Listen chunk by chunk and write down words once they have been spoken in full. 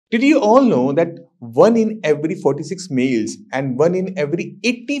Did you all know that 1 in every 46 males and 1 in every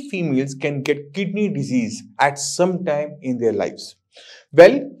 80 females can get kidney disease at some time in their lives?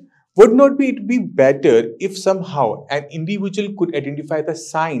 Well, would not it be better if somehow an individual could identify the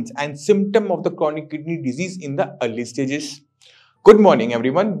signs and symptoms of the chronic kidney disease in the early stages? Good morning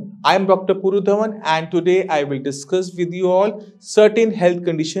everyone, I am Dr. Purudhavan and today I will discuss with you all certain health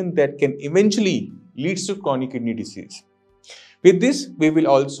conditions that can eventually lead to chronic kidney disease. With this, we will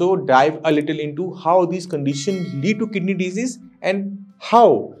also dive a little into how these conditions lead to kidney disease and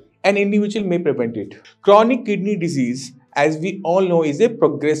how an individual may prevent it. Chronic kidney disease, as we all know, is a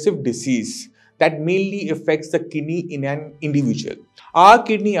progressive disease that mainly affects the kidney in an individual. Our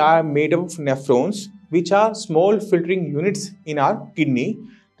kidney are made up of nephrons, which are small filtering units in our kidney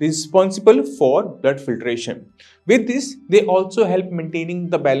responsible for blood filtration. With this, they also help maintaining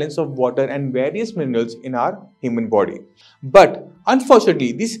the balance of water and various minerals in our human body. But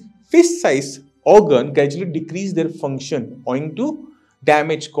unfortunately, this fist-sized organ gradually decrease their function owing to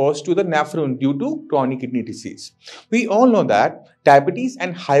damage caused to the nephron due to chronic kidney disease. We all know that diabetes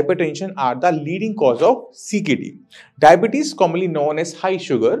and hypertension are the leading cause of CKD. Diabetes, commonly known as high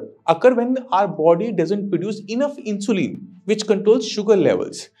sugar, occur when our body doesn't produce enough insulin, which controls sugar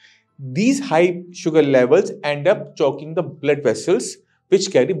levels. These high sugar levels end up choking the blood vessels,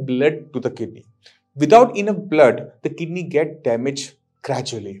 which carry blood to the kidney. Without enough blood, the kidney gets damaged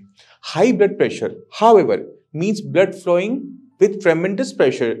gradually. High blood pressure, however, means blood flowing with tremendous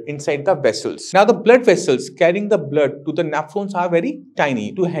pressure inside the vessels. Now, the blood vessels carrying the blood to the nephrons are very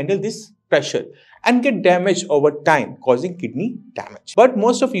tiny to handle this pressure and get damaged over time, causing kidney damage. But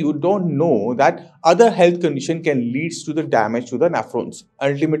most of you don't know that other health condition can lead to the damage to the nephrons,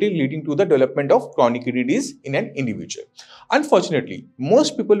 ultimately leading to the development of chronic kidney disease in an individual. Unfortunately,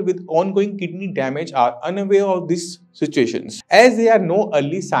 most people with ongoing kidney damage are unaware of these situations, as there are no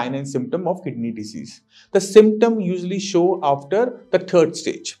early sign and symptom of kidney disease. The symptom usually show after the third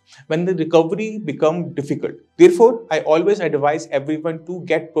stage, when the recovery becomes difficult. Therefore, I always advise everyone to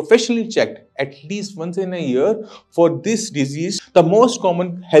get professionally checked at least once in a year for this disease. The most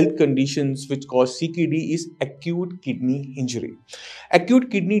common health conditions which cause CKD is acute kidney injury. Acute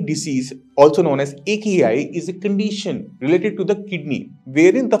kidney disease, also known as AKI, is a condition related to the kidney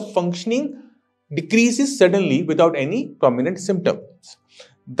wherein the functioning decreases suddenly without any prominent symptoms.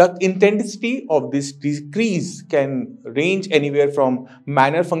 The intensity of this decrease can range anywhere from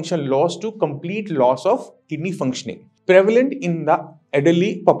minor function loss to complete loss of kidney functioning, prevalent in the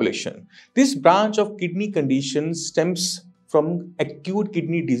elderly population. This branch of kidney condition stems from acute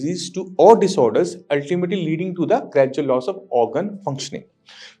kidney disease or disorders, ultimately leading to the gradual loss of organ functioning.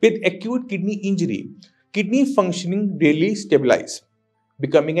 With acute kidney injury, kidney functioning rarely stabilizes,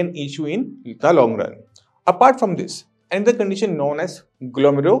 becoming an issue in the long run. Apart from this, another condition known as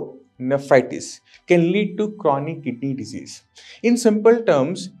glomerulonephritis can lead to chronic kidney disease. In simple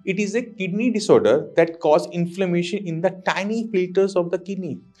terms, it is a kidney disorder that causes inflammation in the tiny filters of the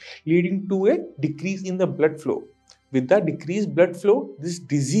kidney, leading to a decrease in the blood flow. With the decreased blood flow, this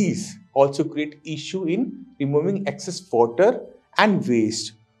disease also creates issue in removing excess water and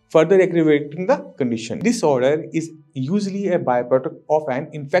waste, further aggravating the condition. This disorder is usually a byproduct of an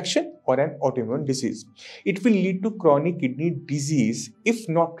infection or an autoimmune disease. It will lead to chronic kidney disease if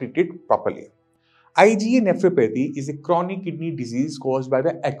not treated properly. IgA nephropathy is a chronic kidney disease caused by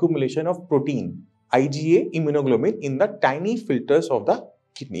the accumulation of protein, IgA immunoglobulin, in the tiny filters of the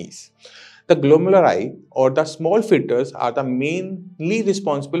kidneys. The glomeruli, or the small filters, are the mainly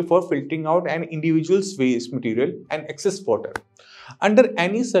responsible for filtering out an individual's waste material and excess water. Under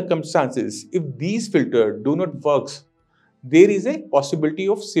any circumstances, if these filters do not work, there is a possibility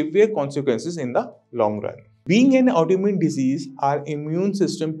of severe consequences in the long run. Being an autoimmune disease, our immune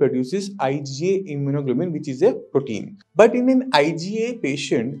system produces IgA immunoglobulin, which is a protein. But in an IgA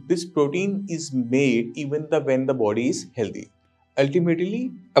patient, this protein is made even when the body is healthy,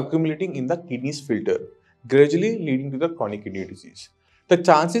 ultimately accumulating in the kidney's filter, gradually leading to the chronic kidney disease. The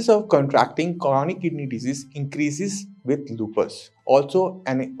chances of contracting chronic kidney disease increases with lupus, also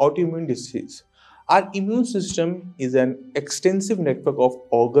an autoimmune disease. Our immune system is an extensive network of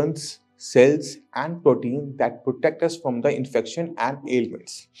organs, cells, and proteins that protect us from the infection and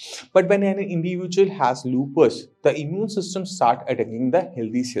ailments. But when an individual has lupus, the immune system starts attacking the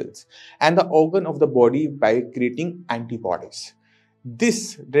healthy cells and the organ of the body by creating antibodies.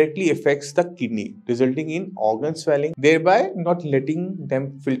 This directly affects the kidney, resulting in organ swelling, thereby not letting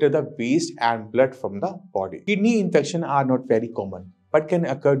them filter the waste and blood from the body. Kidney infections are not very common, but can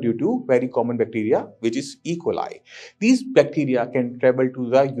occur due to very common bacteria, which is E. coli. These bacteria can travel to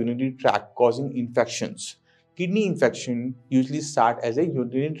the urinary tract, causing infections. kidney infection usually start as a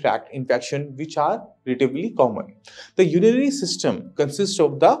urinary tract infection, which are relatively common. The urinary system consists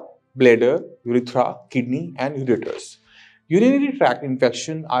of the bladder, urethra, kidney, and ureters. Urinary tract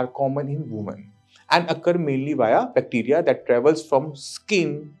infections are common in women and occur mainly via bacteria that travels from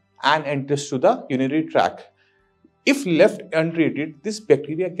skin and enters to the urinary tract. If left untreated, this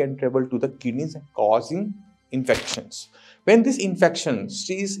bacteria can travel to the kidneys causing infections. When this infection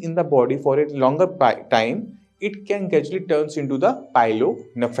stays in the body for a longer time, it can gradually turn into the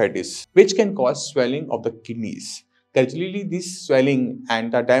pyelonephritis, which can cause swelling of the kidneys. Gradually, this swelling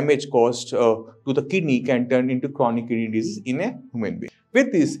and the damage caused to the kidney can turn into chronic kidney disease in a human being.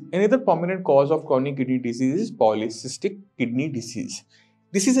 With this, another prominent cause of chronic kidney disease is polycystic kidney disease.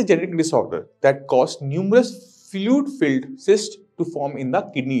 This is a genetic disorder that causes numerous fluid-filled cysts to form in the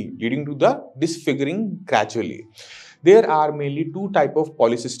kidney, leading to the disfiguring gradually. There are mainly two types of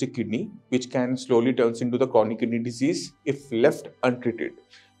polycystic kidney, which can slowly turn into the chronic kidney disease if left untreated.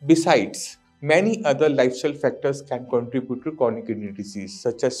 Besides, many other lifestyle factors can contribute to chronic kidney disease,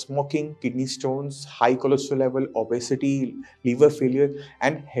 such as smoking, kidney stones, high cholesterol level, obesity, liver failure,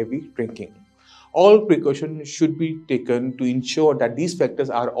 and heavy drinking. All precautions should be taken to ensure that these factors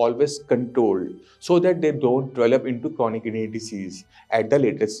are always controlled so that they don't develop into chronic kidney disease at the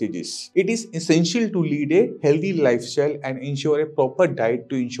later stages. It is essential to lead a healthy lifestyle and ensure a proper diet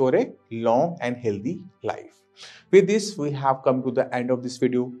to ensure a long and healthy life. With this, we have come to the end of this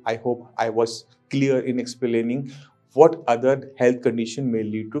video. I hope I was clear in explaining what other health condition may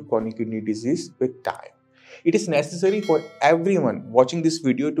lead to chronic kidney disease with time. It is necessary for everyone watching this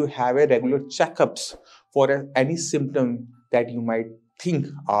video to have a regular checkups for any symptom that you might think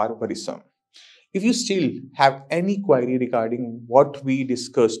are worrisome. If you still have any query regarding what we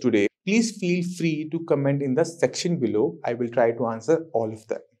discussed today, please feel free to comment in the section below. I will try to answer all of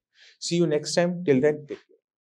them. See you next time. Till then, take care.